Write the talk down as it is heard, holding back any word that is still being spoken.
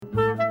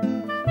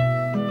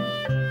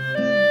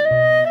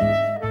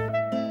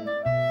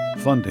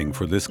Funding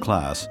for this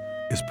class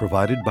is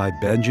provided by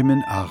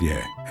Benjamin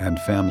Arye and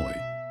family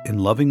in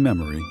loving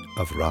memory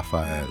of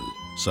Raphael,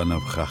 son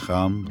of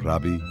Chacham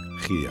Rabbi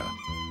Chia.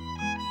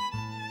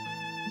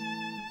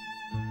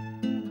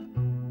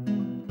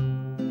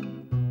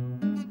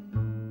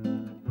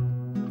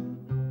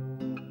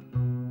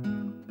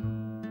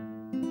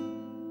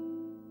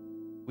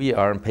 We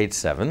are on page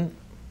 7,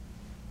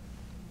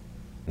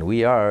 and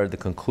we are the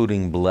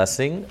concluding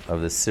blessing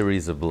of the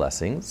series of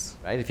blessings.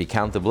 Right? If you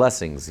count the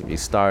blessings, if you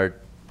start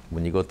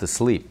when you go to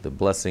sleep, the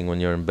blessing when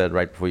you're in bed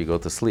right before you go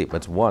to sleep,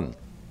 that's 1.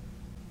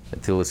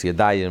 Atilas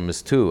Yadayim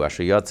is 2,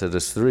 Asher Yatzed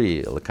is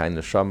 3, Elakain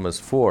Neshama is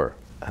 4,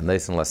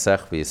 Hanesin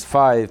Lasechvi is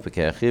 5,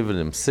 Pekei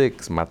Achividim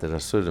 6, Mater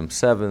Asurim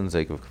 7,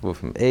 Zeikav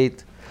Kavufim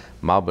 8,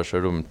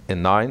 Malbasharum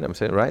in 9, I'm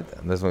saying right?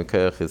 And this one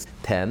is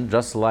 10,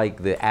 just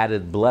like the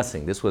added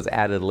blessing. This was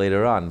added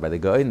later on by the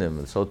Goinim,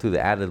 and so too the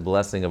added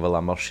blessing of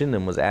Elam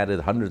Shinim was added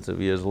hundreds of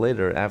years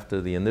later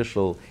after the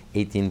initial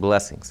 18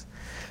 blessings.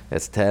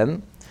 That's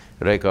 10.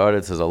 Reika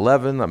Aretz is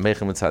 11,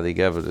 Amechem Tzadi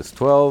Gever is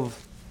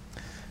 12,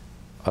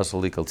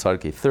 Asali Kal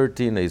Tzarki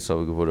 13,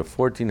 Eisov Gevura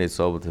 14,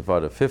 Eisov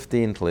Tivada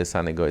 15,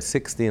 Tlesani Goy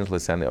 16,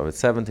 Tlesani Ovid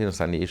 17,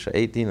 Tlesani Isha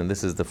 18, and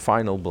this is the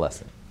final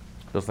blessing,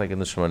 just like in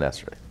the Shemon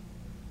Esrei.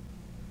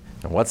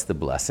 And what's the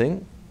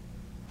blessing?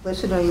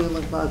 Blessed are you,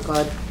 Lord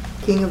God,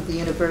 King of the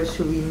universe,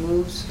 who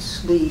removes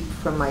sleep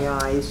from my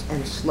eyes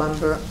and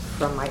slumber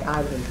from my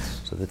eyelids.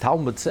 So the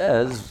Talmud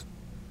says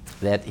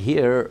that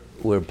here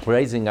we're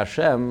praising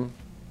Hashem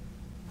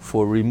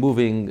for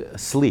removing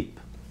sleep.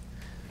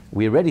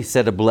 We already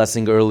said a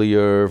blessing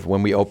earlier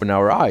when we open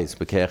our eyes,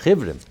 but that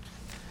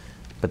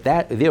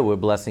there we're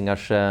blessing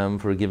Hashem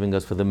for giving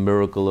us for the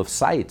miracle of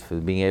sight, for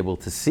being able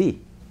to see.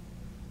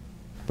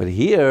 But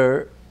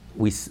here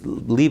we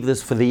leave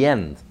this for the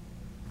end.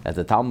 As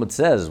the Talmud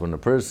says, when a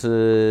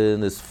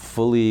person is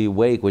fully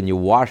awake, when you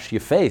wash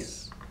your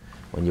face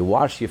and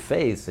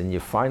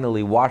you're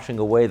finally washing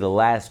away the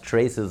last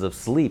traces of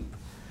sleep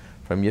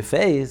from your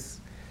face,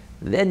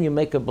 then you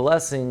make a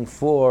blessing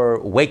for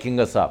waking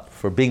us up,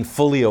 for being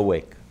fully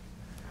awake.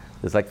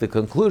 It's like the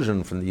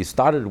conclusion from you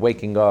started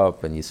waking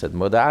up and you said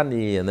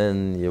Modani, and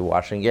then you're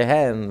washing your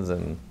hands,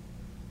 and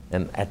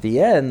at the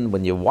end,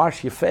 when you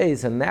wash your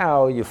face, and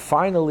now you're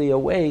finally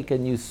awake,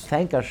 and you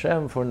thank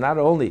Hashem for not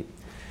only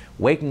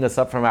waking us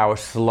up from our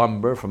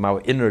slumber, from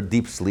our inner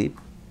deep sleep,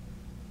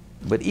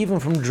 but even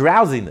from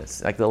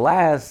drowsiness. Like the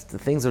last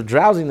things of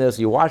drowsiness,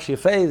 you wash your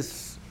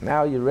face,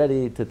 now you're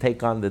ready to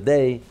take on the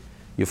day,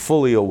 you're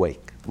fully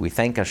awake. We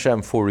thank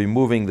Hashem for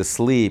removing the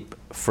sleep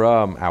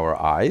from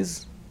our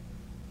eyes,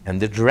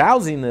 and the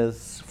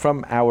drowsiness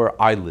from our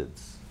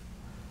eyelids.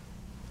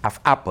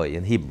 Af-apai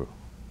in Hebrew.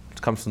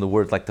 Comes from the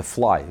word like to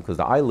fly, because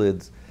the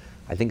eyelids,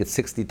 I think it's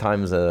 60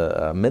 times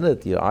a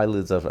minute, your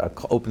eyelids are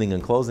opening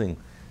and closing,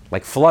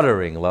 like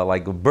fluttering,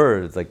 like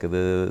birds, like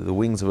the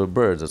wings of a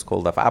bird. It's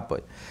called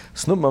af-apai.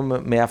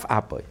 Snumam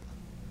me-af-apai.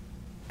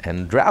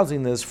 And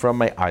drowsiness from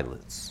my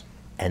eyelids.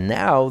 And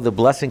now the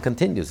blessing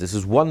continues. This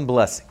is one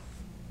blessing.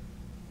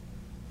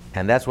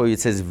 And that's why it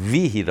says,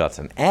 Vihi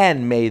ratzon,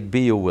 and may it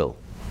be your will.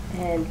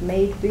 And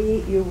may it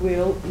be your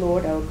will,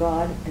 Lord our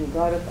God and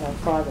God of our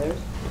fathers,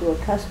 to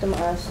accustom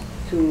us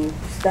to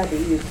study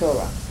your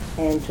Torah,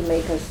 and to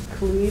make us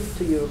cleave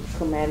to your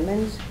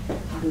commandments.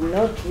 Do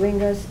not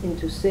bring us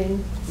into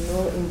sin,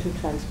 nor into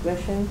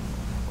transgression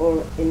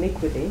or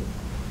iniquity,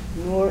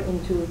 nor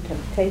into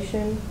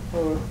temptation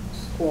or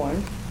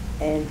scorn,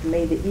 and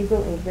may the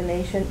evil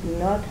inclination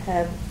not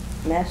have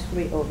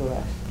mastery over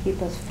us.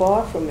 Keep us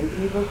far from an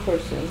evil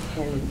person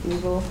and an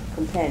evil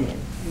companion.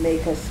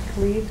 Make us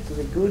cleave to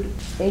the good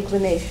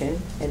inclination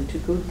and to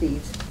good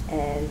deeds,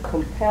 and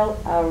compel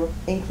our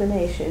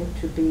inclination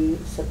to be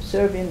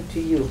subservient to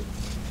you.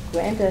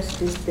 Grant us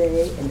this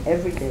day and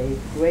every day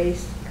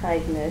grace,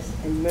 kindness,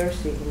 and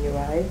mercy in your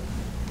eyes,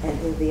 and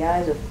in the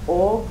eyes of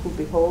all who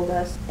behold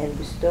us, and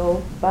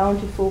bestow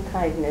bountiful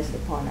kindness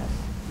upon us.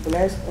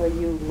 Blessed are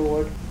you,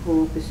 Lord,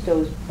 who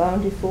bestows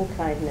bountiful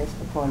kindness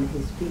upon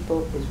his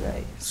people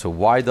Israel. So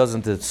why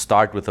doesn't it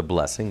start with a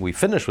blessing? We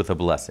finish with a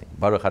blessing.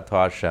 Baruch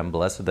atah Hashem,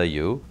 blessed are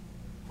you,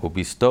 who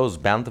bestows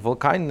bountiful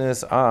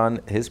kindness on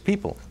his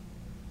people,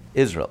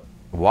 Israel.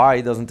 Why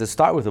doesn't it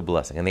start with a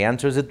blessing? And the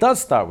answer is it does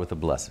start with a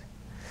blessing.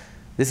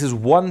 This is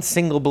one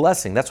single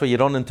blessing. That's why you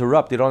don't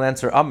interrupt, you don't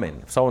answer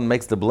Amen. If someone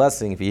makes the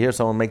blessing, if you hear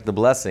someone make the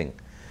blessing,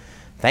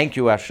 thank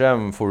you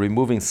Hashem for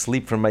removing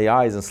sleep from my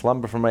eyes and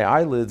slumber from my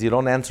eyelids, you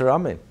don't answer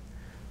Amen.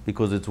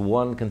 Because it's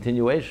one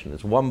continuation,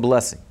 it's one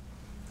blessing.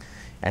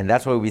 And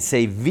that's why we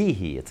say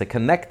Vihi, it's a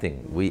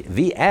connecting.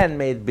 Vi and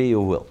may it be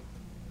your will.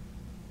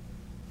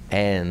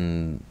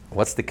 And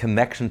what's the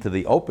connection to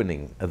the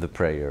opening of the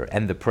prayer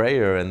and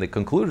the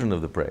conclusion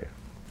of the prayer?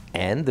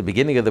 And the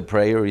beginning of the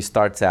prayer, he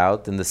starts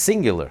out in the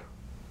singular,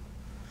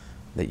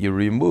 that you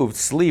removed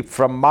sleep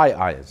from my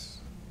eyes.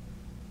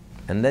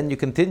 And then you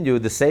continue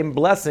the same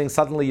blessing,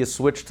 suddenly you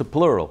switch to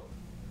plural.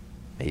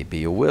 May it be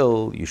your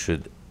will, you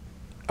should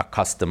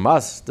accustom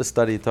us to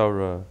study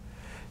Torah,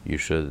 you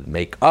should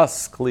make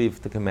us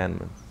cleave to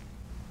commandments.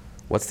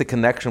 What's the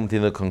connection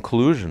between the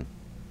conclusion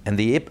and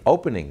the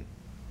opening?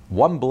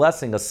 One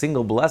blessing, a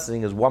single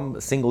blessing, is one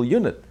single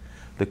unit.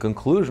 The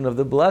conclusion of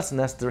the blessing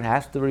has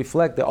to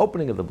reflect the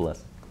opening of the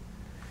blessing.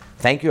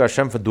 Thank you,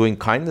 Hashem, for doing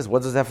kindness.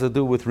 What does it have to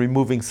do with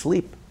removing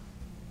sleep?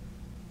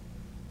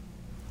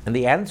 And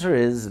the answer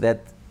is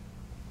that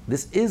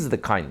this is the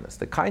kindness.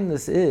 The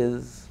kindness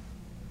is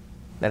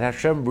that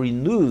Hashem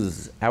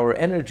renews our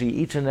energy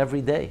each and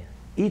every day.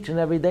 Each and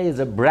every day is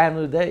a brand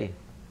new day.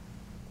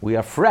 We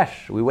are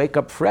fresh. We wake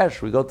up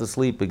fresh. We go to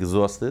sleep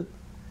exhausted.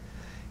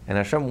 And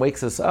Hashem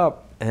wakes us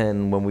up,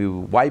 and when we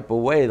wipe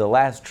away the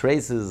last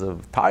traces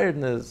of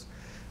tiredness,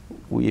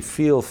 we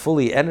feel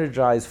fully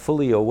energized,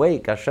 fully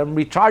awake. Hashem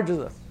recharges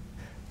us.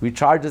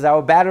 Recharges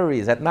our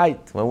batteries at night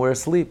when we're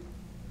asleep.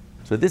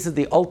 So this is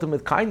the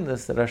ultimate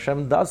kindness that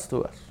Hashem does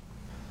to us.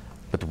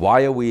 But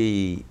why are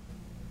we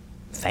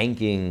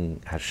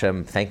thanking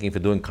Hashem, thanking for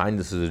doing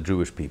kindness to the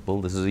Jewish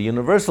people? This is a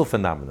universal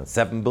phenomenon.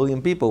 7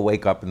 billion people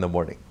wake up in the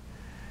morning.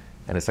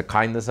 And it's a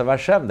kindness of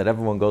Hashem that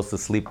everyone goes to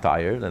sleep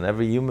tired and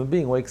every human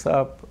being wakes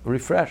up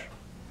refreshed.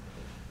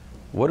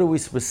 What are we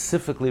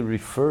specifically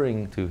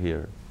referring to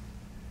here?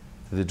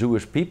 To the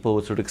Jewish people,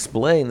 which would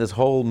explain this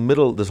whole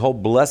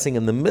blessing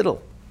in the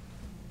middle.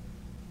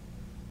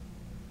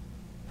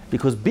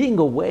 Because being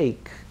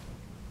awake,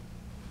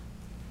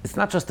 it's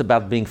not just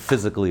about being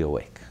physically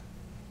awake.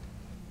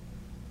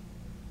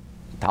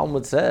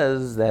 Talmud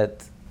says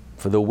that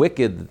for the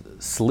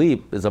wicked,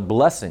 sleep is a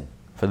blessing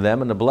for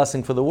them and a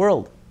blessing for the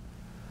world.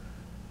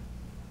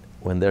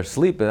 When they're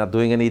asleep, they're not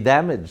doing any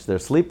damage, they're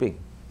sleeping.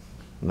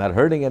 Not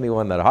hurting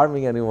anyone, not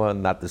harming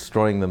anyone, not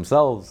destroying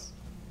themselves.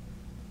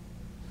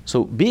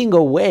 So being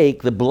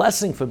awake, the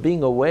blessing for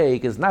being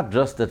awake is not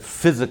just that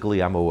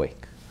physically I'm awake.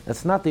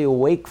 That's not the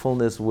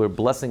awakefulness we're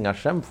blessing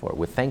Hashem for,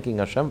 we're thanking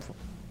Hashem for.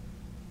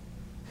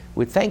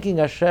 We're thanking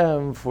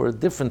Hashem for a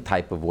different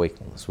type of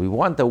wakefulness. We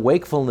want a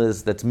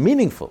wakefulness that's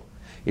meaningful.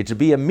 It should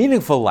be a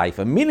meaningful life,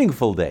 a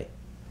meaningful day.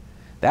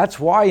 That's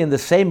why in the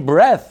same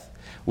breath,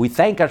 we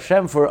thank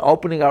Hashem for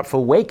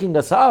for waking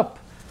us up,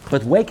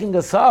 but waking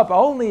us up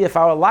only if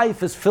our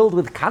life is filled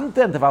with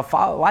content, if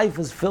our life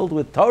is filled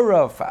with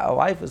Torah, if our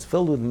life is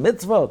filled with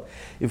mitzvot,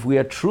 if we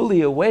are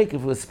truly awake,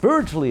 if we're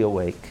spiritually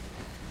awake,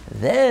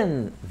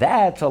 then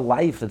that's a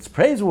life that's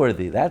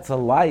praiseworthy. That's a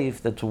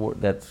life that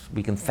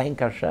we can thank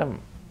Hashem.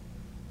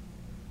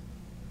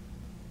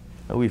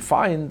 And we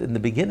find in the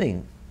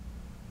beginning,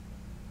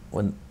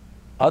 when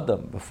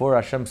Adam, before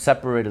Hashem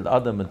separated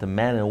Adam into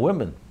man and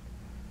women,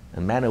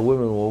 and man and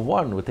women were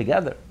one, were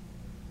together.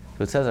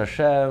 So it says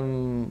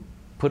Hashem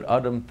put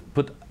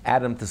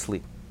Adam to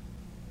sleep.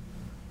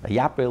 A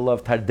yapeh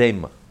love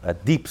tardema, a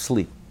deep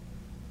sleep.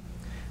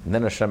 And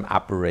then Hashem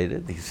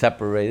operated, He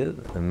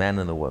separated the man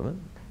and the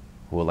woman,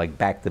 who were like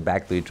back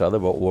to each other,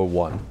 but were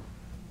one.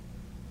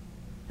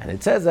 And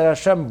it says that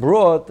Hashem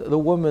brought the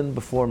woman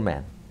before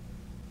man.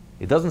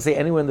 It doesn't say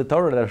anywhere in the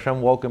Torah that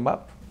Hashem woke him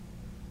up.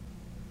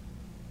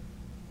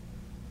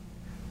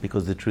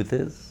 Because the truth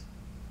is,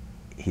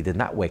 he did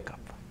not wake up.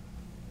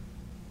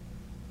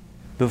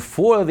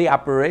 Before the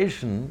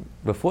operation,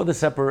 before the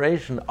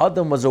separation,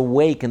 Adam was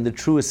awake in the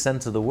truest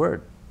sense of the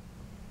word.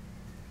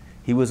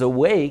 He was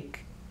awake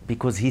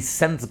because he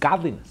sensed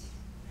godliness.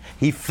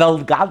 He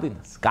felt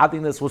godliness.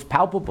 Godliness was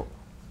palpable.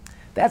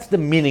 That's the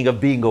meaning of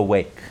being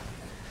awake.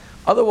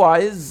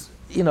 Otherwise,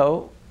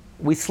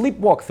 we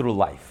sleepwalk through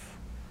life.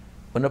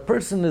 When a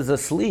person is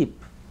asleep,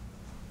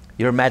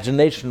 your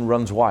imagination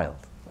runs wild.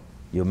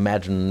 You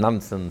imagine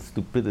nonsense,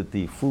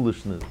 stupidity,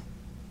 foolishness.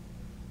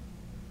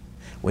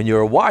 When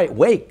you're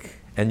awake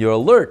and you're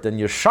alert and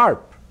you're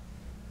sharp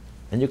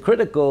and you're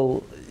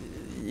critical,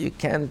 you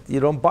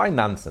don't buy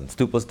nonsense.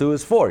 2 + 2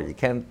 is 4. You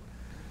can't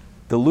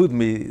delude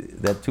me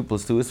that 2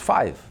 + 2 is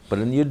 5. But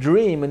in the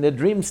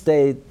dream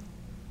state,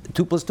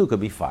 2 + 2 could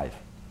be 5.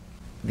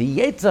 The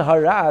Yetzer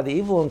Hara, the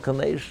evil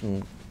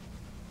inclination,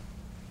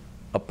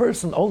 a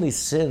person only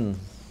sins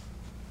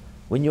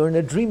when you're in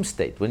a dream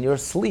state, when you're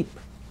asleep.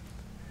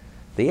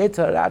 The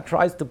Yetzer Hara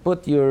tries to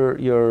put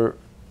your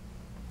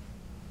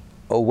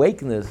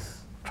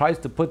awakeness, tries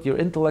to put your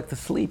intellect to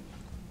sleep.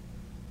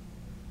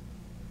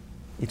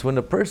 It's when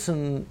a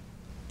person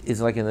is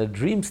like in a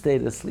dream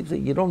state, asleep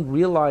state, you don't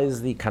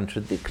realize the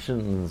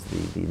contradictions,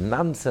 the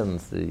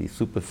nonsense, the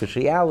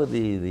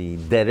superficiality, the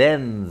dead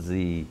ends,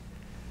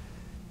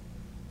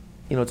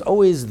 it's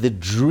always the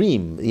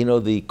dream,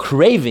 the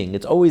craving,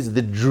 it's always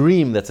the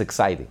dream that's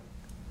exciting.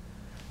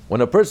 When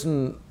a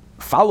person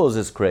follows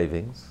his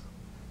cravings,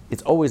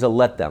 it's always a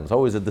letdown, it's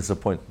always a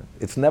disappointment.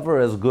 It's never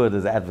as good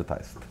as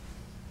advertised.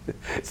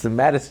 It's the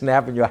Madison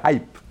Avenue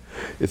hype.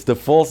 It's the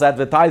false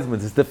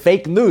advertisements, it's the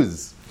fake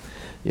news.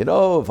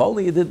 If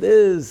only you did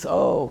this,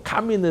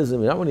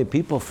 communism. How many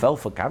people fell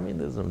for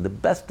communism? The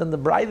best and the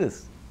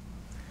brightest.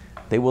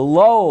 They were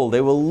lulled,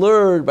 they were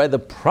lured by the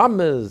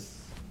promise.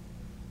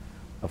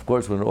 Of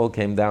course, when it all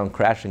came down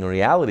crashing in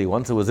reality,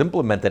 once it was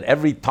implemented,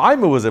 every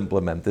time it was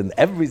implemented,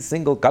 every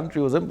single country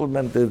was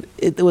implemented,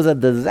 it was a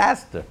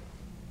disaster.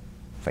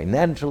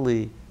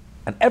 Financially,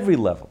 on every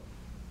level.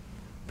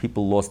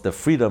 People lost their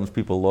freedoms,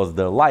 people lost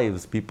their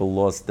lives, people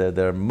lost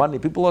their money,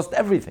 people lost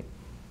everything.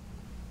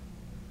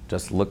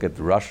 Just look at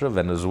Russia,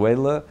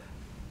 Venezuela,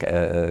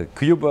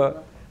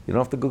 Cuba. You don't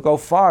have to go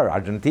far.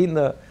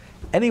 Argentina.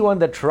 Anyone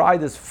that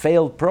tried this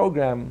failed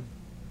program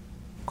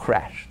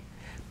crashed.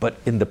 But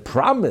in the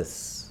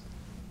promise,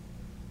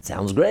 it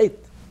sounds great.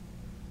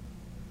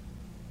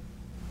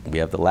 We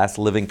have the last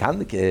living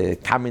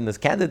communist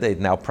candidate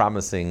now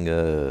promising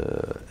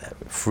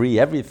free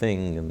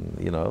everything,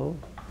 and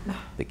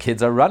the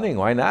kids are running.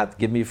 Why not?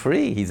 Give me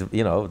free.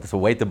 It's a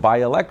way to buy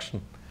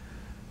election.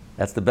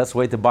 That's the best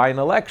way to buy an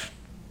election.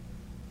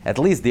 At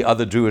least the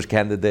other Jewish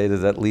candidate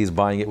is at least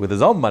buying it with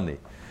his own money.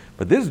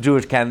 But this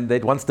Jewish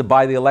candidate wants to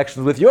buy the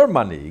elections with your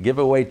money. You give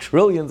away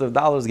trillions of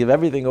dollars, give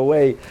everything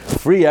away,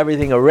 free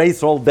everything,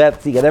 erase all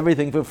debts, you get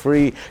everything for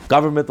free,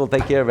 government will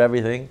take care of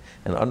everything.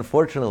 And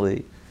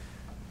unfortunately,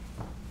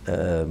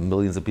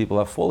 millions of people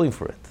are falling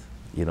for it.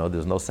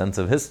 There's no sense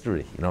of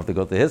history. You don't have to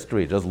go to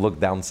history, just look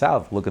down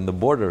south, look in the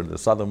border, the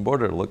southern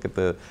border, look at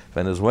the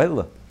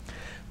Venezuela.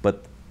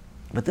 But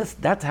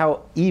that's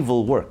how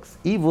evil works.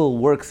 Evil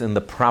works in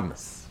the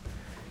promise.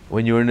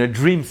 When you're in a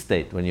dream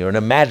state, when you're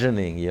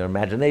imagining, your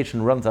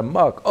imagination runs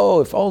amok. Oh,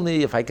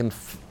 if I can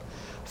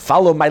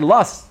follow my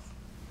lust,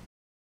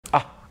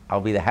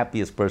 I'll be the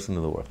happiest person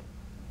in the world.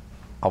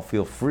 I'll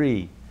feel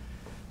free.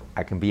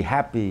 I can be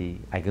happy.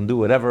 I can do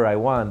whatever I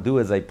want, do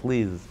as I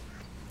please.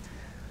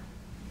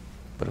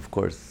 But of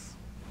course,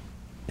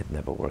 it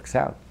never works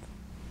out.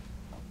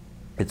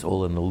 It's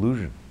all an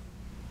illusion.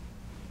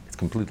 It's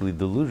completely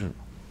delusional.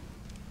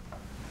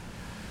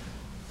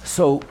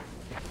 So,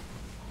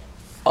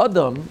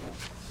 Adam,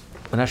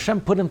 when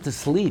Hashem put him to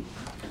sleep,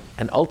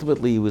 and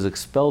ultimately he was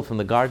expelled from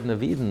the Garden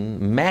of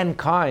Eden,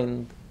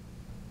 mankind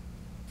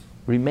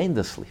remained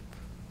asleep.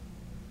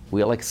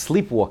 We are like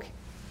sleepwalking.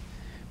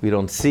 We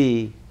don't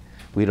see,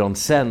 we don't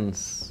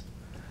sense,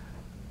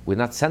 we're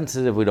not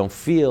sensitive, we don't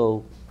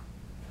feel.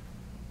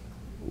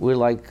 We're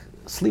like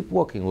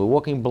sleepwalking, we're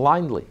walking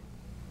blindly.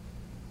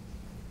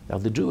 Now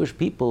the Jewish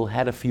people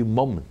had a few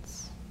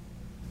moments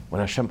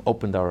when Hashem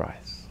opened our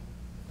eyes.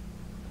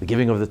 The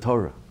giving of the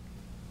Torah,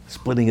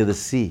 splitting of the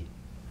sea,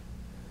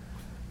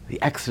 the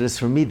exodus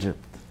from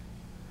Egypt,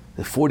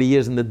 the 40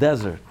 years in the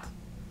desert,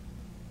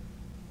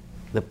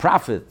 the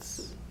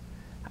prophets.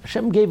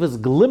 Hashem gave us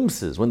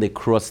glimpses when they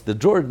crossed the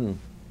Jordan.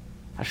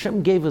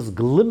 Hashem gave us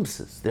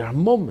glimpses. There are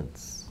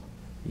moments.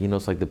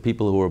 It's like the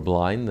people who were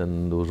blind,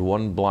 and there was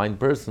one blind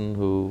person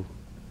who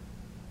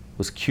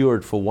was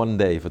cured for one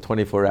day, for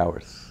 24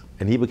 hours.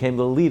 And he became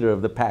the leader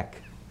of the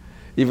pack.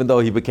 Even though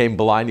he became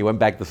blind, he went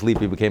back to sleep,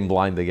 he became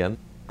blind again.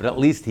 But at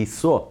least he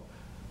saw.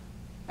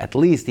 At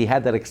least he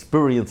had that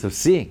experience of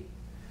seeing.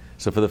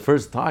 So for the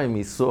first time,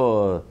 he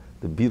saw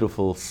the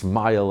beautiful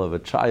smile of a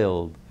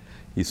child.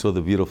 He saw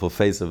the beautiful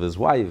face of his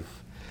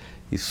wife.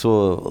 He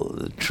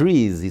saw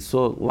trees. He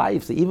saw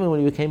life. So even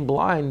when he became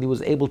blind, he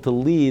was able to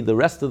lead the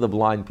rest of the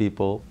blind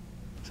people.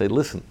 Say,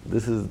 listen,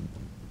 this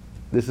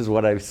is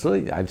what I've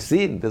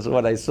seen. This is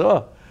what I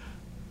saw.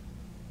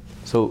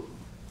 So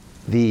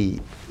the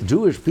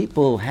Jewish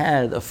people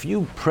had a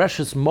few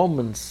precious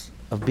moments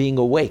of being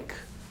awake,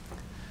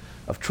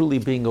 of truly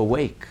being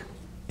awake,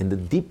 in the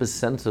deepest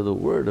sense of the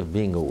word, of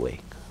being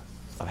awake,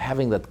 of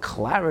having that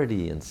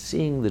clarity and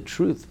seeing the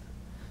truth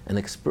and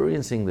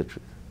experiencing the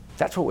truth.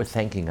 That's what we're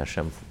thanking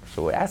Hashem for.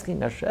 So we're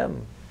asking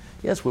Hashem,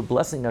 yes, we're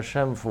blessing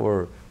Hashem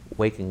for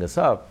waking us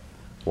up,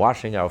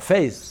 washing our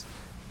face,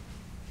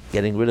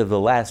 getting rid of the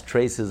last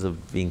traces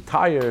of being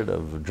tired,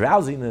 of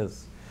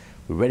drowsiness.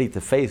 We're ready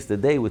to face the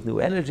day with new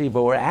energy,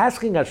 but we're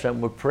asking Hashem,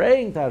 we're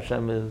praying to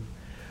Hashem,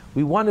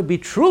 we want to be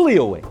truly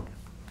awake.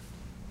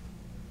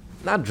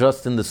 Not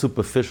just in the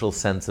superficial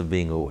sense of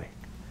being awake,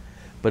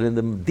 but in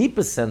the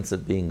deepest sense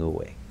of being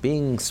awake,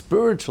 being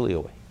spiritually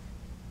awake.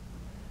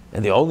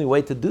 And the only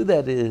way to do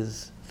that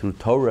is through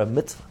Torah and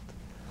mitzvot.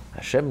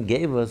 Hashem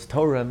gave us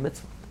Torah and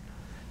mitzvot.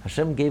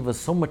 Hashem gave us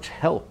so much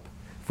help.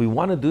 If we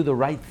want to do the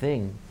right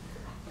thing,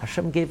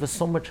 Hashem gave us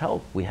so much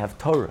help. We have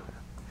Torah.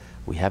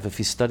 We have, if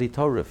you study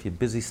Torah, if you're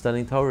busy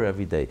studying Torah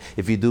every day,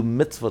 if you do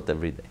mitzvot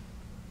every day,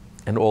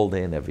 and all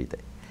day and every day.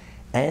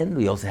 And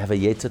we also have a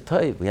Yetzer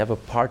Tov. We have a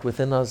part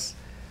within us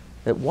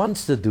that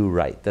wants to do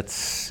right,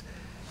 that's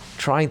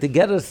trying to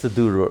get us to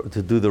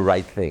do the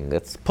right thing,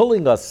 that's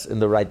pulling us in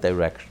the right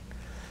direction.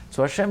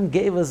 So Hashem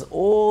gave us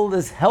all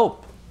this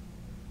help,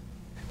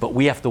 but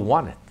we have to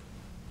want it.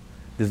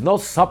 There's no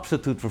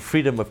substitute for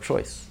freedom of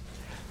choice.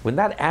 We're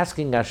not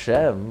asking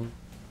Hashem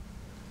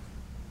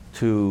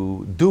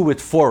to do it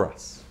for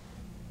us.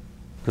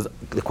 Because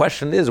the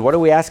question is, what are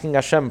we asking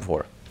Hashem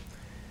for?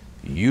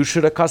 You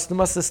should accustom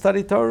us to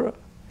study Torah.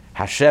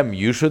 Hashem,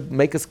 you should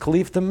make us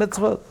cleave to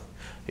mitzvah.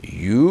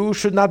 You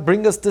should not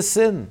bring us to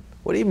sin.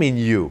 What do you mean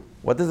you?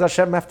 What does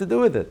Hashem have to do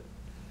with it?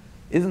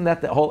 Isn't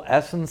that the whole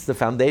essence, the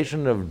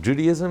foundation of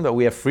Judaism, that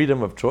we have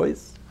freedom of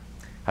choice?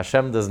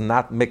 Hashem does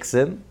not mix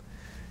in.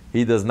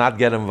 He does not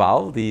get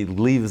involved. He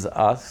leaves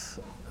us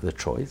the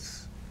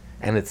choice.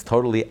 And it's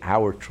totally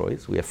our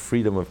choice. We have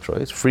freedom of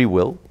choice, free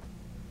will.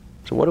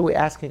 So what are we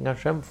asking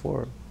Hashem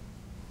for?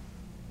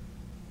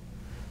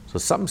 So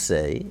some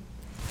say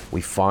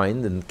We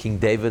find in King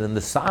David in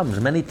the Psalms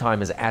many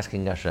times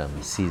asking Hashem,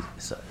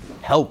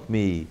 help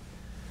me,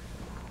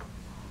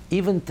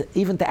 even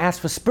to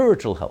ask for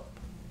spiritual help.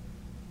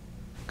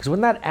 Because we're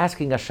not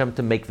asking Hashem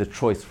to make the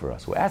choice for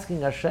us. We're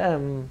asking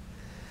Hashem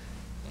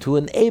to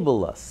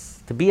enable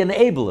us, to be an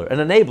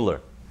enabler,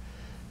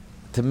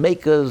 to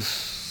make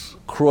us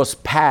cross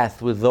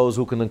path with those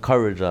who can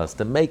encourage us,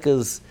 to make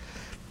us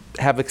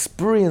have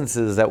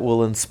experiences that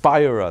will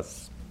inspire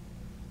us.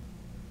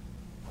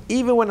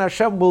 Even when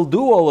Hashem will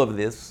do all of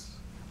this,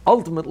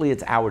 ultimately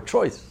it's our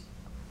choice.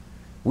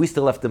 We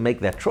still have to make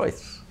that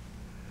choice.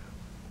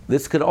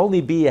 This could only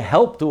be a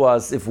help to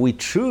us if we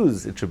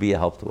choose it should be a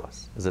help to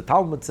us. As the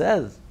Talmud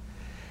says,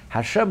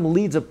 Hashem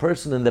leads a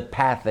person in the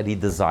path that he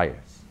desires.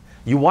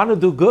 You want to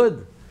do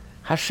good,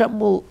 Hashem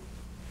will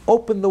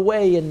open the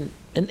way and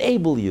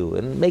enable you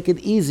and make it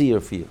easier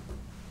for you.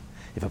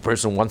 If a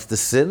person wants to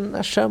sin,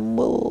 Hashem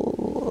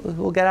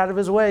will get out of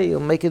his way.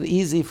 He'll make it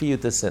easy for you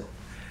to sin.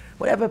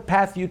 Whatever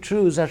path you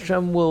choose,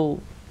 Hashem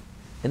will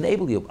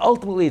enable you.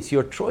 Ultimately, it's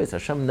your choice.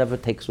 Hashem never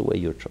takes away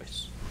your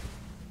choice.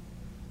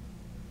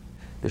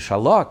 The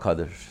Shalach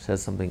HaKadosh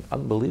says something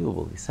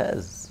unbelievable. He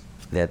says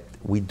that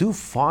we do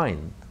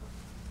find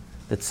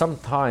that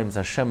sometimes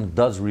Hashem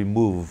does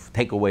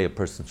take away a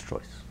person's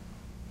choice.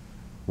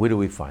 Where do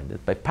we find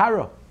it? By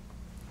Paro.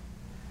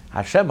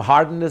 Hashem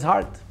hardened his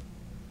heart.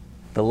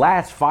 The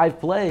last 5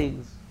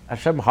 plagues,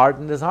 Hashem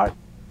hardened his heart.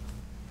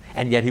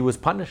 And yet he was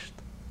punished.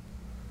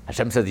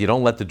 Hashem says, you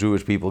don't let the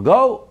Jewish people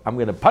go, I'm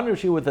going to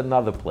punish you with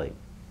another plague,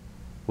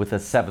 with a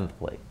 7th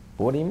plague.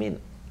 But what do you mean?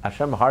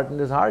 Hashem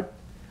hardened his heart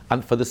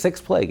for the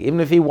 6th plague.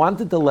 Even if he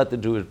wanted to let the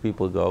Jewish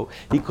people go,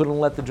 he couldn't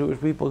let the Jewish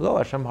people go.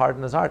 Hashem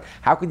hardened his heart.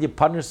 How could you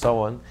punish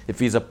someone if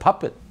he's a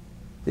puppet?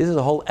 This is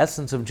the whole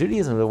essence of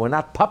Judaism, that we're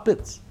not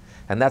puppets.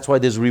 And that's why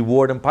there's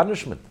reward and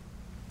punishment.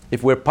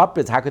 If we're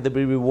puppets, how could there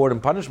be reward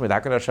and punishment? How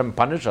can Hashem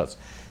punish us?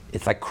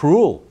 It's like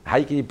cruel.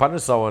 How can you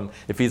punish someone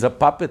if he's a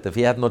puppet, if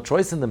he had no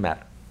choice in the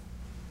matter?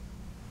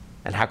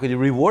 And how could he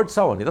reward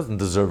someone? He doesn't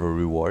deserve a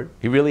reward.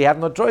 He really had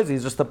no choice.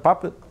 He's just a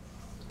puppet.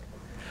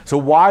 So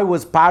why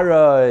was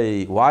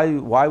Parai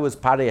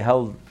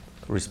held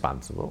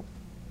responsible?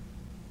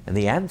 And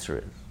the answer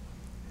is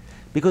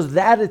because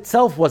that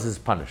itself was his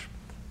punishment.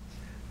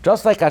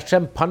 Just like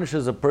Hashem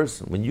punishes a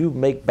person when you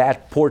make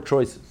poor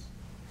choices,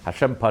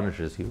 Hashem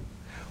punishes you.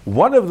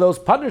 One of those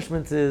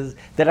punishments is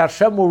that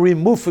Hashem will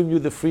remove from you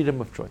the freedom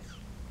of choice.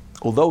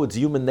 Although it's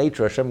human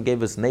nature, Hashem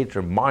gave us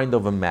nature, mind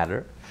over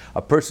matter.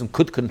 A person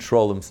could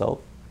control himself.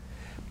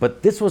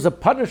 But this was a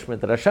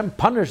punishment, that Hashem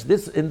punished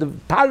this in the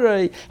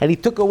Parai, and he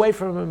took away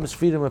from him his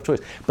freedom of choice.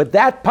 But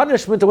that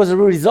punishment was a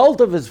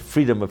result of his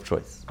freedom of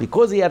choice.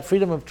 Because he had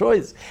freedom of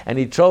choice, and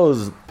he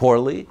chose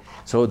poorly,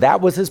 so that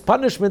was his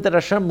punishment, that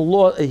Hashem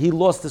he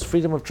lost his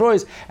freedom of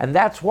choice, and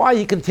that's why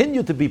he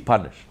continued to be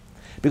punished.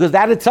 Because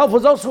that itself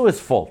was also his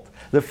fault.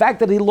 The fact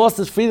that he lost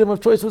his freedom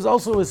of choice was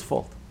also his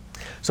fault.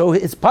 So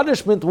his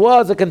punishment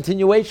was a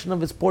continuation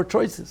of his poor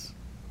choices.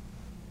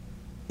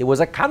 It was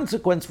a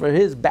consequence for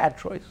his bad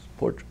choice,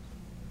 poor choice.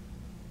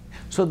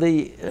 So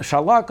the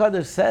Shalach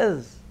HaKadosh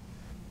says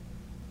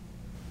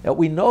that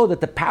we know that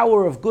the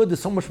power of good is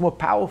so much more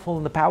powerful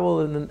than the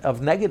power of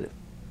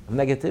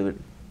negativity.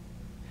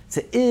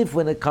 So if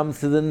when it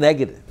comes to the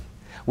negative,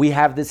 we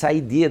have this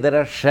idea that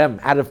Hashem,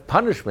 out of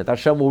punishment,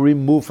 Hashem will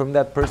remove from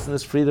that person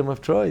his freedom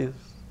of choice.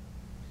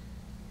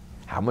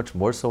 How much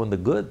more so in the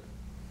good?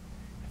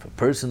 If a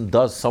person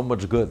does so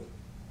much good,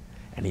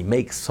 and he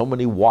makes so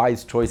many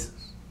wise choices,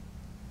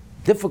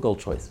 difficult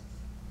choices,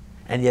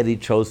 and yet he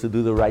chose to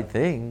do the right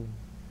thing,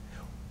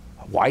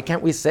 why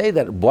can't we say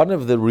that one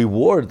of the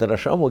rewards that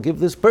Hashem will give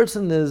this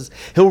person is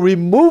he'll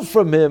remove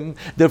from him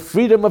the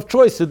freedom of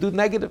choice to do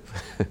negative?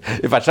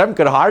 If Hashem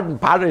could harden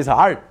Parai's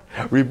heart,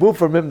 remove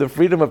from him the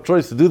freedom of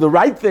choice to do the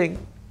right thing.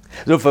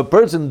 So if a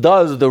person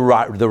does the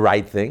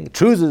right thing,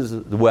 chooses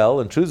well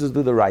and chooses to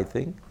do the right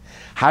thing,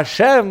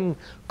 Hashem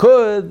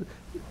could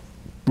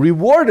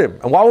reward him.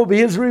 And what will be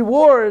his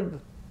reward?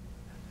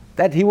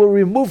 That he will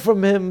remove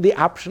from him the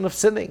option of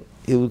sinning.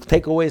 He will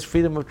take away his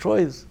freedom of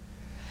choice.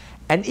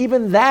 And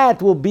even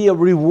that will be a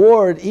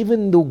reward,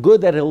 even the good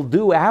that he'll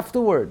do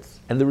afterwards.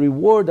 And the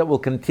reward that will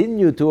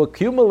continue to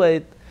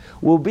accumulate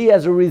will be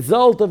as a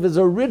result of his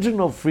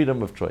original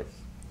freedom of choice,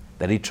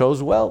 that he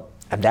chose well.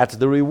 And that's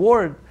the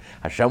reward.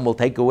 Hashem will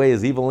take away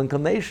his evil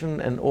inclination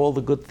and all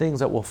the good things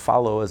that will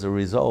follow as a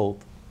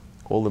result.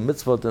 All the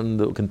mitzvot and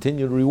the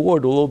continued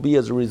reward will all be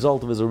as a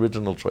result of his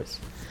original choice.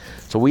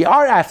 So we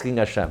are asking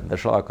Hashem, the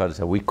Shalach HaKadosh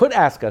said, we could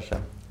ask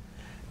Hashem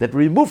that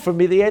remove from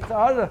me the Yetzer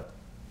Hara.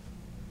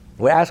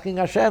 We're asking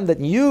Hashem that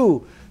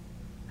you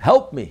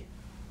help me,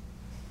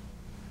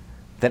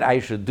 that I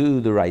should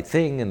do the right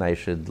thing and I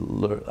should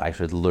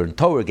learn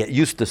Torah, get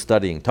used to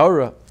studying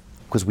Torah,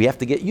 because we have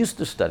to get used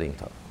to studying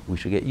Torah. We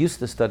should get used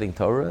to studying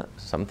Torah,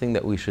 something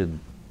that we should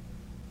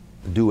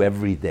do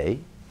every day.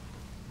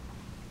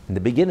 In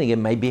the beginning, it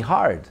may be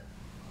hard.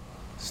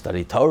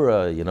 Study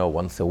Torah,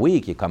 once a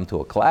week, you come to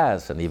a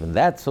class, and even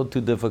that's so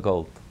too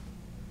difficult.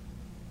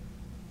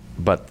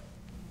 But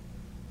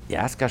You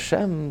ask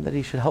Hashem that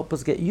He should help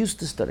us get used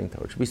to studying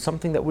Torah. It should be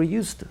something that we're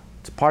used to.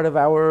 It's part of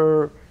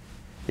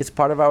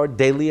our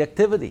daily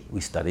activity.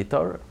 We study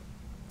Torah.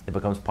 It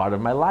becomes part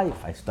of my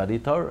life. I study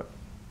Torah.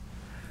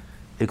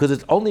 Because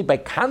it's only by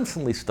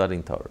constantly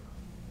studying Torah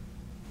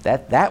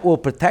that will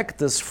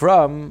protect us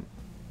from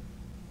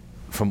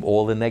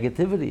all the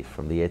negativity,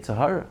 from the Yetzer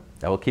Hara.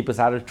 That will keep us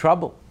out of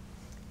trouble.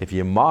 If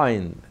your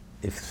mind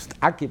is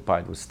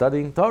occupied with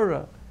studying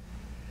Torah,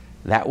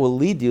 that will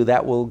lead you,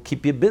 that will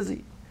keep you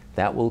busy.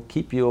 That will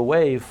keep you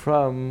away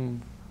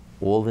from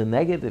all the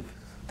negative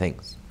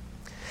things.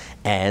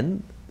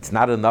 And it's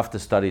not enough to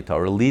study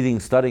Torah.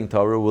 Studying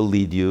Torah will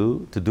lead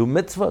you to do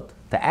mitzvot,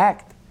 to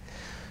act.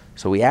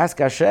 So we ask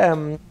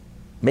Hashem,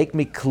 make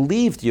me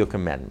cleave to your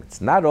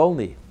commandments. Not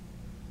only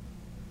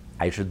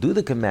I should do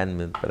the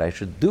commandment, but I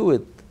should do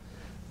it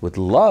with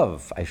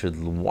love. I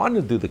should want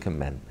to do the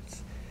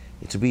commandments.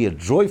 It should be a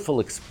joyful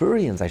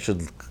experience. I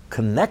should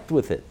connect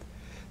with it.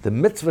 The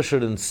mitzvah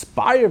should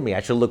inspire me.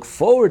 I should look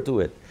forward to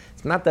it.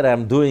 It's not that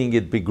I'm doing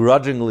it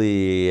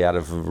begrudgingly out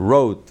of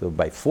rote or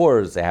by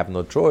force. I have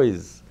no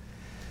choice.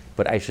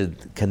 But I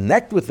should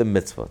connect with the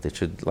mitzvah. It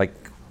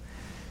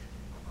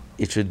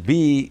should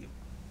be,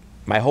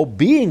 my whole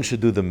being should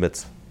do the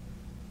mitzvah.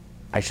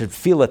 I should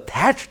feel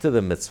attached to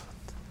the mitzvah.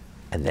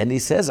 And then he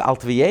says, Al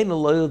t'viyenu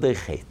lo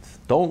yodei.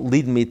 Don't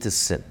lead me to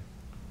sin.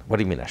 What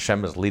do you mean?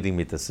 Hashem is leading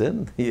me to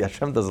sin?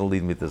 Hashem doesn't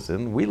lead me to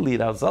sin. We lead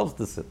ourselves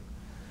to sin.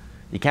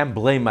 You can't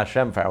blame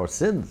Hashem for our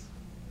sins.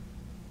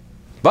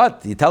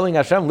 But you're telling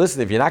Hashem,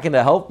 listen, if you're not going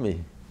to help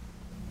me,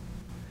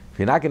 if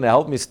you're not going to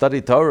help me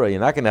study Torah, you're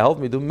not going to help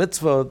me do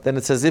mitzvah, then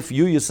it's as if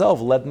you yourself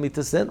led me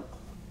to sin.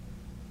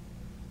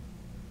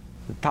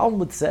 The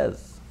Talmud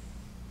says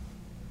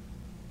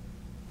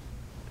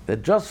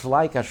that just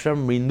like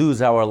Hashem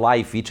renews our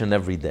life each and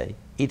every day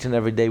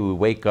we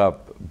wake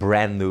up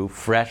brand new,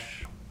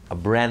 fresh, a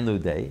brand new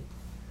day,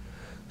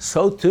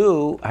 so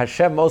too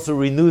Hashem also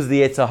renews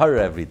the Yetzer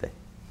Hara every day.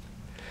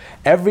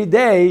 Every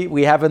day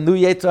we have a new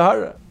Yetzer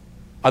Hara,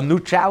 a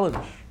new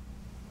challenge,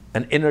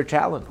 an inner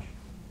challenge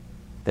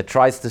that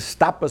tries to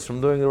stop us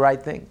from doing the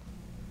right thing.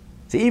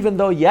 See, even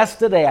though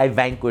yesterday I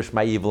vanquished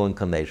my evil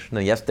inclination,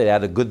 and yesterday I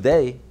had a good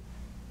day,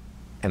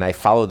 and I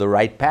followed the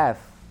right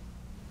path,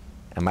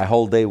 and my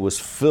whole day was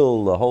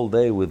filled the whole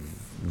day with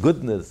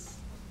goodness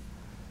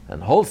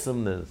and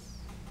wholesomeness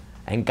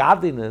and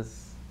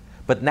godliness,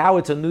 but now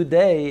it's a new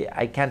day,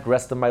 I can't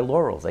rest on my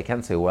laurels. I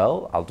can't say,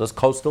 well, I'll just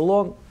coast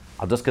along.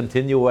 I'll just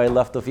continue where I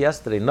left off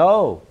yesterday.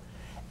 No.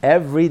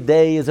 Every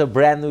day is a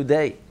brand new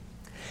day.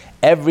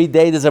 Every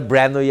day there's a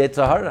brand new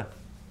Yetzer Hara.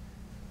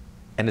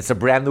 And it's a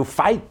brand new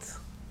fight.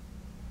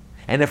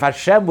 And if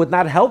Hashem would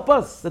not help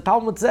us, the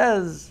Talmud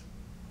says,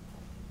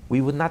 we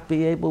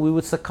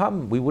would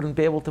succumb. We wouldn't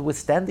be able to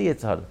withstand the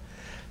Yetzer Hara.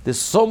 There's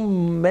so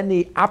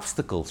many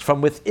obstacles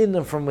from within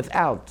and from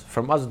without,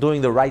 from us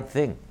doing the right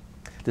thing.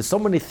 There's so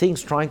many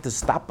things trying to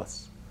stop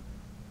us.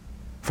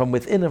 From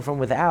within and from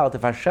without,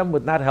 if Hashem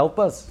would not help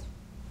us,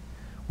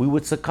 we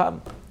would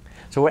succumb.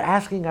 So we're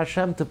asking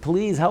Hashem to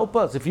please help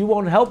us. If you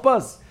won't help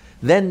us,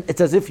 then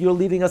it's as if you're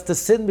leading us to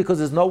sin, because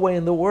there's no way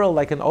in the world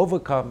I can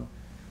overcome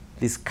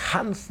this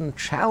constant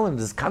challenge,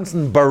 this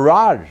constant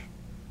barrage,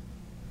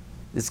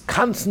 this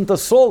constant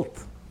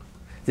assault,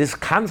 this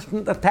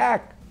constant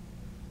attack.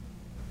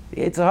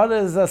 The Yetzer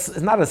Hara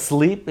is not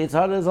asleep, the Yetzer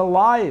Hara is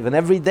alive, and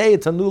every day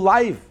it's a new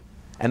life,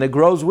 and it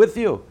grows with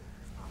you.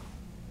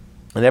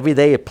 And every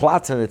day it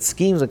plots and it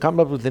schemes and comes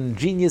up with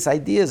ingenious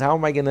ideas. How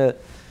am I going to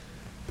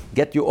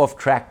get you off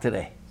track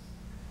today?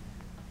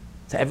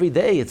 So every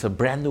day it's a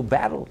brand new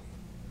battle.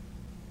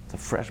 It's a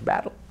fresh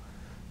battle.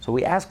 So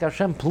we ask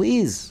Hashem,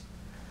 please,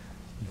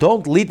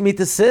 don't lead me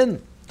to sin.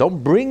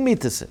 Don't bring me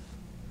to sin.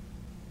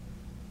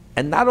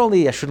 And not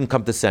only I shouldn't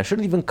come to sin, I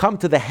shouldn't even come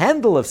to the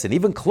handle of sin,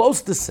 even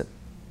close to sin.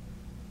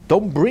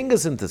 Don't bring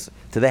us into sin,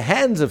 to the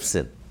hands of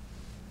sin.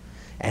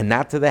 And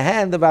not to the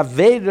hand of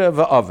Aveira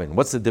v'Oven.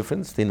 What's the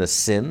difference between a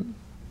sin,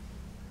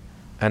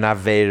 an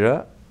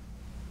Aveira,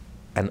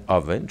 and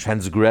Oven,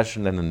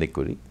 transgression and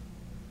iniquity?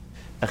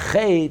 A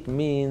Chet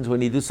means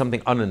when you do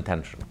something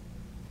unintentional.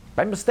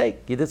 By mistake,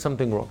 you did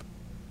something wrong.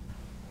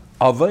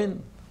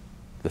 Oven,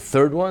 the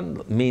third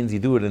one, means you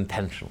do it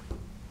intentionally.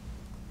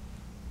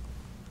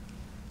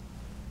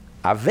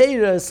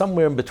 Aveira is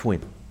somewhere in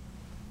between.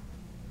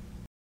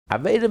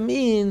 Aveira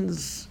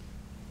means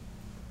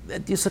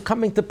that you're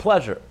succumbing to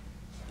pleasure.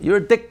 You're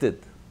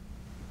addicted.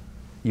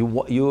 You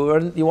want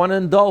to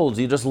indulge.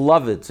 You just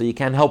love it, so you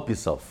can't help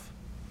yourself.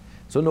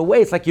 So in a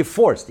way, it's like you're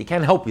forced. You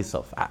can't help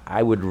yourself.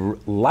 I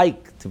would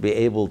like to be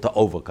able to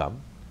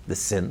overcome the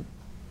sin,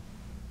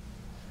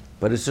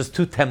 but it's just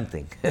too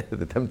tempting.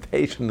 The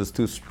temptation is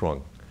too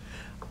strong.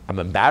 I'm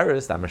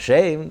embarrassed. I'm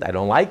ashamed. I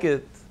don't like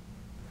it.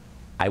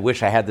 I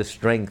wish I had the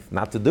strength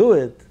not to do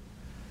it,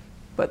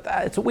 but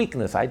it's a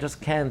weakness. I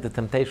just can't. The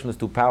temptation is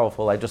too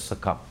powerful. I just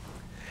succumb.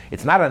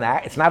 It's not an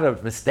act. It's not a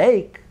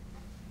mistake.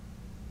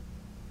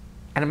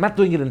 And I'm not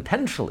doing it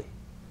intentionally.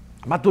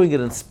 I'm not doing it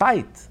in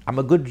spite. I'm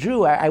a good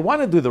Jew. I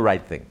want to do the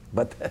right thing.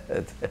 But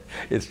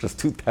it's just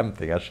too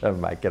tempting.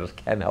 Hashem, I just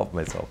can't help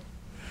myself.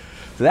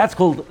 So that's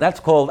called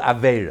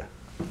Aveira.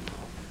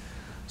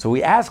 So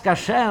we ask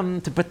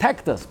Hashem to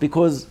protect us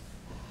because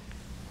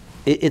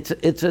it's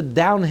a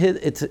downhill,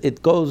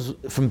 it goes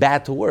from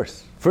bad to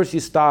worse. First you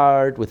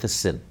start with a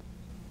sin.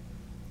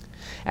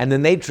 And the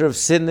nature of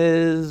sin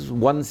is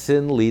one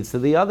sin leads to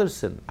the other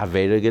sin.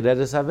 Aveira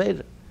geredes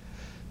Aveira.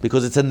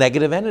 Because it's a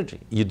negative energy.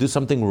 You do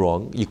something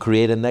wrong, you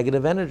create a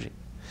negative energy.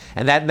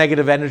 And that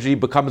negative energy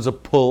becomes a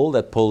pull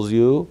that pulls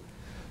you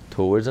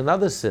towards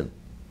another sin.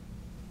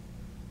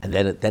 And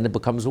then it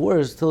becomes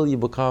worse till you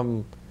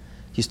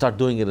start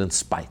doing it in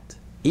spite.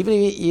 Even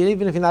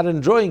if you're not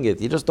enjoying it,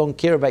 you just don't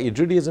care about your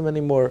Judaism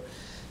anymore,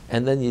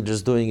 and then you're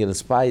just doing it in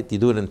spite, you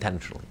do it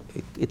intentionally.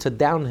 It's a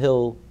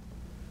downhill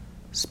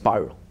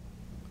spiral.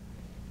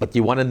 But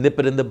you want to nip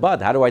it in the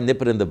bud. How do I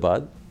nip it in the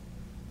bud?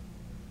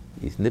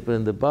 You nip it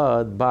in the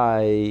bud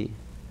by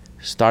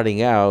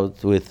starting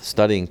out with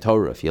studying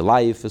Torah. If your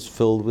life is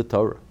filled with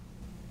Torah,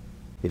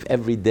 if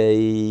every day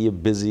you're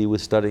busy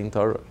with studying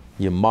Torah,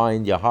 your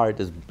mind, your heart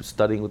is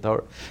studying with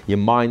Torah, your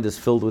mind is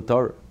filled with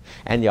Torah,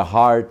 and your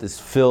heart is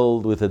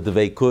filled with a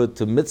dveikut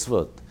to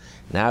mitzvot.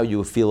 Now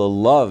you feel a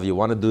love, you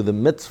want to do the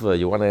mitzvah,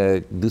 you want to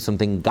do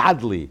something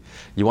godly,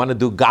 you want to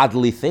do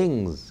godly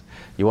things,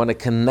 you want to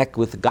connect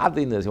with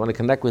godliness, you want to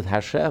connect with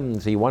Hashem,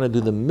 so you want to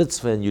do the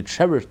mitzvah and you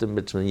cherish the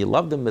mitzvah and you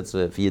love the mitzvah.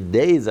 If your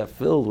days are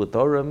filled with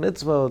Torah and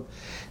mitzvot,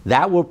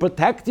 that will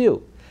protect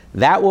you.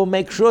 That will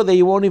make sure that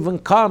you won't even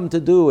come to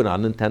do an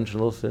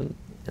unintentional sin.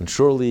 And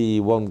surely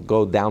you won't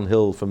go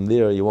downhill from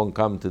there, you won't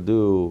come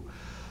to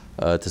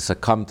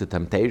succumb to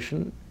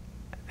temptation,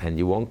 and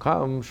you won't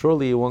come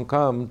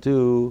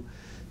to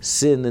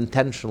sin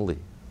intentionally,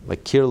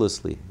 like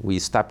carelessly. We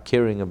stop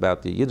caring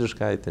about the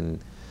Yiddishkeit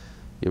and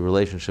your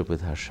relationship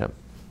with Hashem.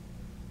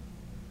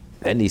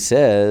 And he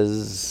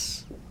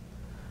says,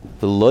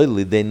 "V'loy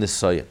lidei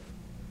nisayon,"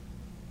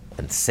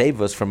 and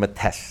save us from a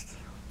test.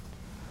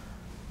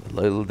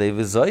 V'loy lidei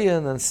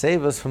v'zoyon, and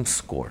save us from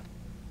scorn.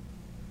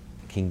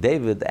 King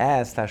David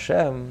asked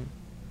Hashem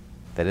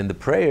that in the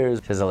prayers,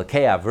 it says,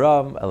 Elokei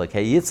Avram,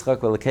 Elokei Yitzchak,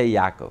 Elokei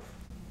Yaakov.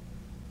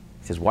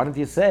 He says, why don't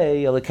you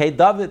say Elokei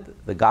David,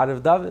 the God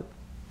of David?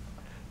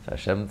 So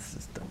Hashem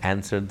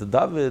answered to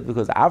David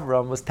because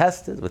Avram was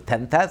tested with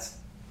 10 tests.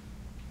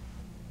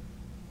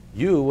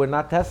 You were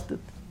not tested.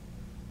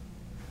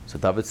 So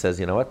David says,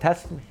 you know what,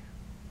 test me.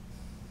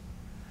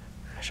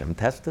 Hashem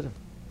tested him.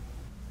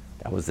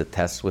 That was the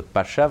test with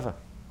Bathsheba.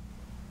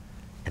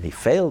 And he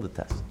failed the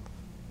test.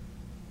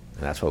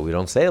 And that's why we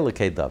don't say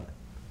Elokei David.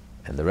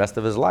 And the rest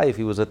of his life,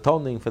 he was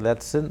atoning for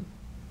that sin.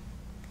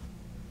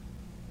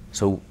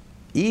 So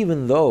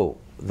even though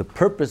the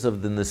purpose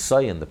of the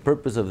Nisayon, the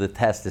purpose of the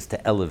test is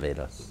to elevate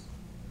us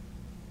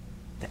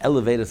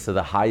to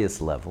the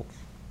highest levels,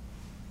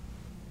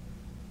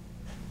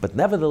 but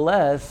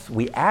nevertheless,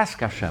 we ask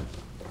Hashem,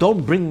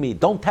 don't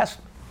test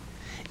me.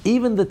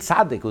 Even the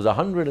tzaddik who's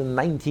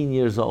 119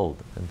 years old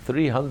and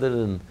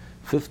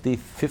 350,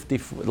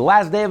 the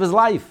last day of his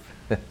life,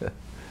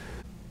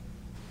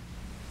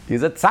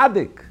 he's a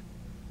tzaddik.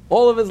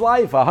 All of his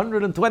life,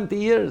 120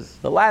 years,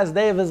 the last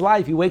day of his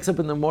life, he wakes up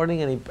in the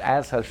morning and he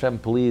asks Hashem,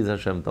 please,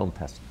 Hashem, don't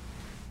test me.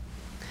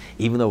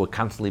 Even though we're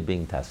constantly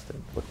being tested,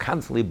 we're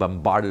constantly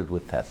bombarded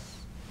with tests,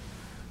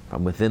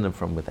 from within and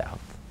from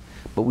without.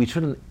 But we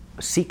shouldn't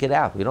seek it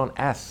out. We don't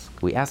ask.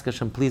 We ask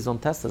Hashem, please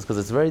don't test us, because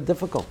it's very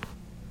difficult.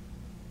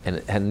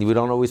 And we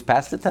don't always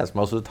pass the test.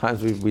 Most of the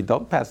times we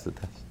don't pass the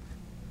test.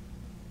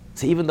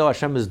 So even though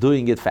Hashem is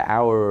doing it for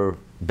our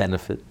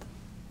benefit,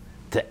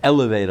 to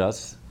elevate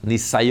us,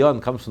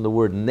 Nisayon comes from the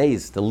word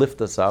nes, to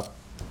lift us up.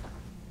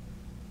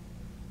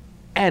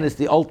 And it's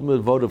the ultimate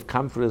vote of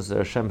confidence that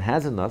Hashem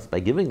has in us by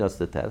giving us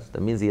the test.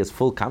 That means He has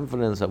full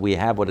confidence that we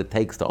have what it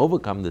takes to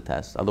overcome the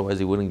test. Otherwise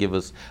He wouldn't give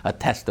us a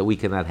test that we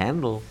cannot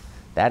handle.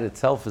 That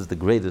itself is the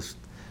greatest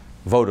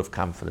vote of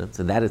confidence,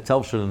 and that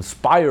itself should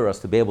inspire us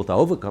to be able to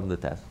overcome the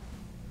test.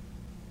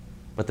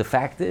 But the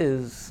fact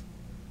is,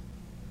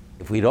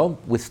 if we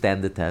don't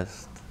withstand the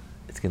test,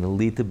 it's going to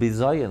lead to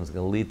bizayon, it's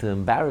going to lead to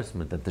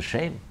embarrassment and to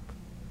shame.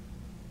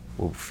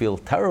 We'll feel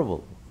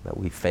terrible that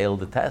we failed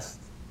the test.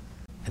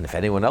 And if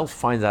anyone else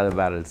finds out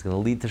about it, it's going to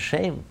lead to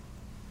shame.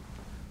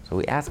 So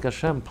we ask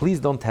Hashem, please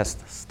don't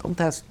test us. Don't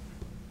test.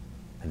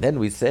 And then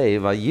we say,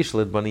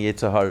 Vayishlet bani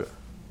Yetzer Hara.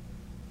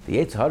 The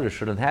Yetzer Hara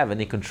shouldn't have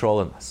any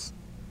control in us.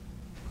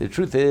 The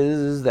truth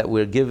is that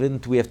we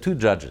have two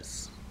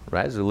judges,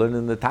 right? As we learn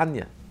in the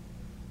Tanya.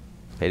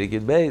 Perek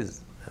Yud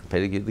Beis and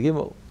Perek Yud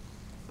Gimel.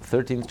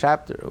 13th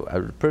chapter,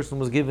 a person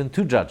was given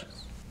two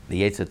judges,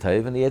 the Yetzer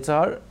Tov and the Yetzer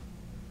Hara.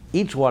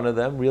 Each one of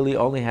them really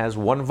only has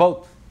one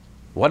vote,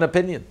 one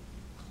opinion.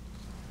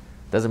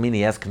 Doesn't mean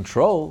he has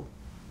control.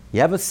 You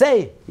have a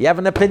say, you have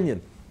an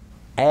opinion.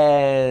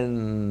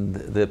 And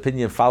the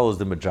opinion follows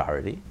the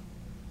majority.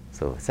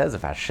 So it says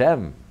if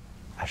Hashem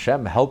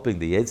helping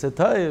the Yetzer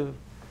Tov,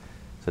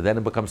 so then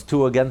it becomes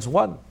 2 against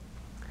 1.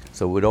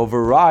 So it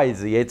overrides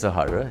the Yetzer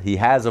Hara. He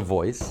has a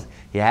voice,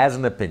 he has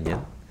an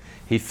opinion,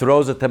 he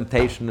throws a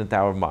temptation into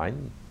our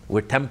mind. We're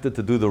tempted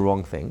to do the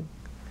wrong thing,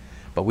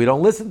 but we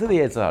don't listen to the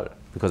Yetzer Hara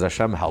because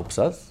Hashem helps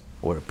us.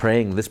 We're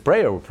praying this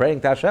prayer, we're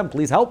praying to Hashem,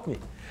 please help me.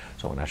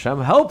 So when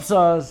Hashem helps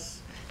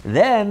us,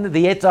 then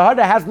the Yetzer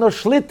Hara has no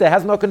shlita,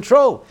 has no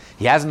control.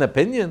 He has an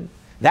opinion,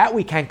 that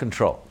we can't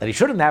control. That he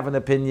shouldn't have an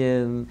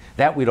opinion,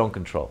 that we don't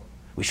control.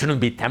 We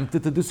shouldn't be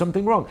tempted to do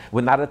something wrong.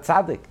 We're not a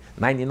tzaddik.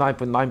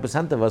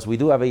 99.9% of us, we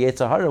do have a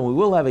Yetzer Hara, and we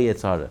will have a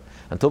Yetzer Hara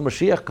until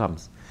Mashiach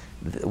comes.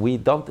 We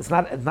don't. It's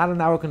not in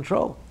our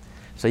control.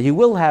 So you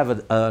will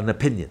have an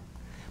opinion,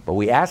 but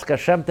we ask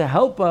Hashem to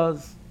help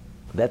us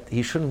that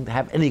he shouldn't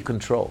have any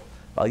control.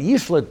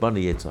 Yishlet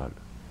bani Yetzer Hara.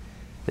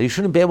 That you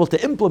shouldn't be able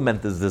to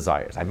implement his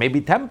desires. I may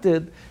be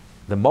tempted.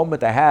 The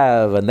moment I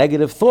have a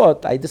negative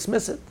thought, I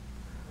dismiss it.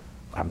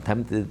 I'm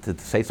tempted to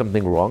say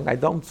something wrong. I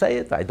don't say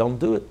it. I don't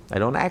do it. I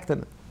don't act on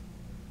it.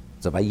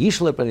 So by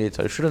Yishlet bani Yetzer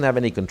Hara, shouldn't have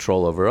any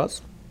control over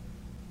us.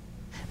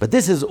 But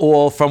this is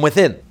all from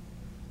within.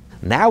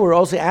 Now we're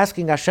also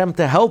asking Hashem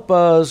to help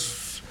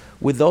us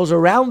with those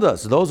around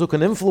us, those who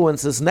can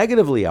influence us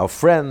negatively, our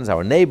friends,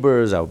 our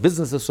neighbors, our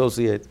business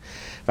associates.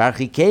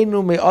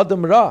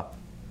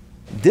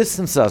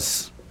 Distance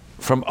us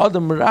from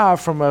Adam Ra,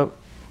 from an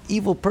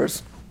evil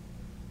person,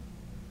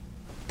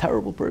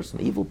 terrible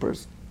person, evil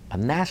person, a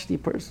nasty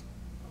person,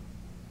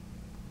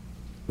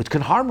 which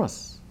can harm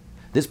us.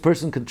 This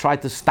person can try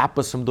to stop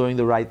us from doing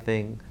the right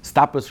thing,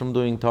 stop us from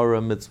doing Torah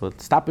and mitzvah,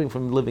 stopping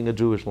from living a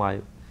Jewish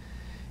life.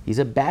 He's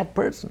a bad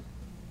person.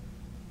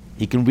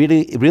 He can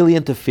really, really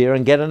interfere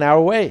and get in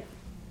our way.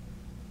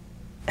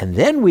 And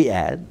then we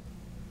add,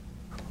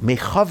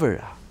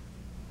 mechavera,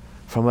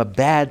 from a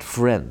bad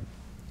friend.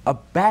 A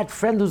bad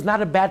friend who's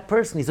not a bad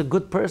person. He's a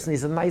good person.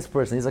 He's a nice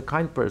person. He's a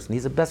kind person.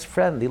 He's a best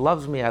friend. He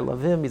loves me. I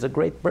love him. He's a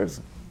great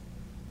person.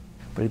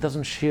 But he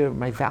doesn't share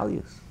my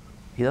values.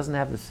 He doesn't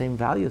have the same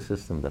value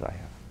system that I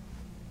have.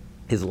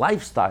 His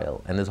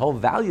lifestyle and his whole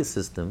value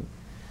system,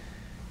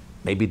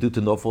 maybe due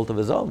to no fault of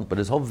his own, but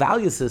his whole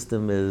value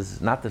system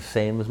is not the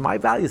same as my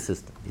value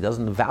system. He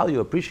doesn't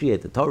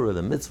appreciate the Torah,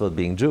 the mitzvah,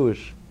 being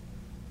Jewish.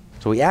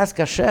 So we ask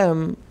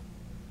Hashem,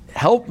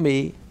 help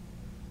me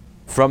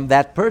from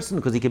that person,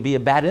 because he could be a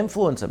bad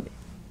influence on me.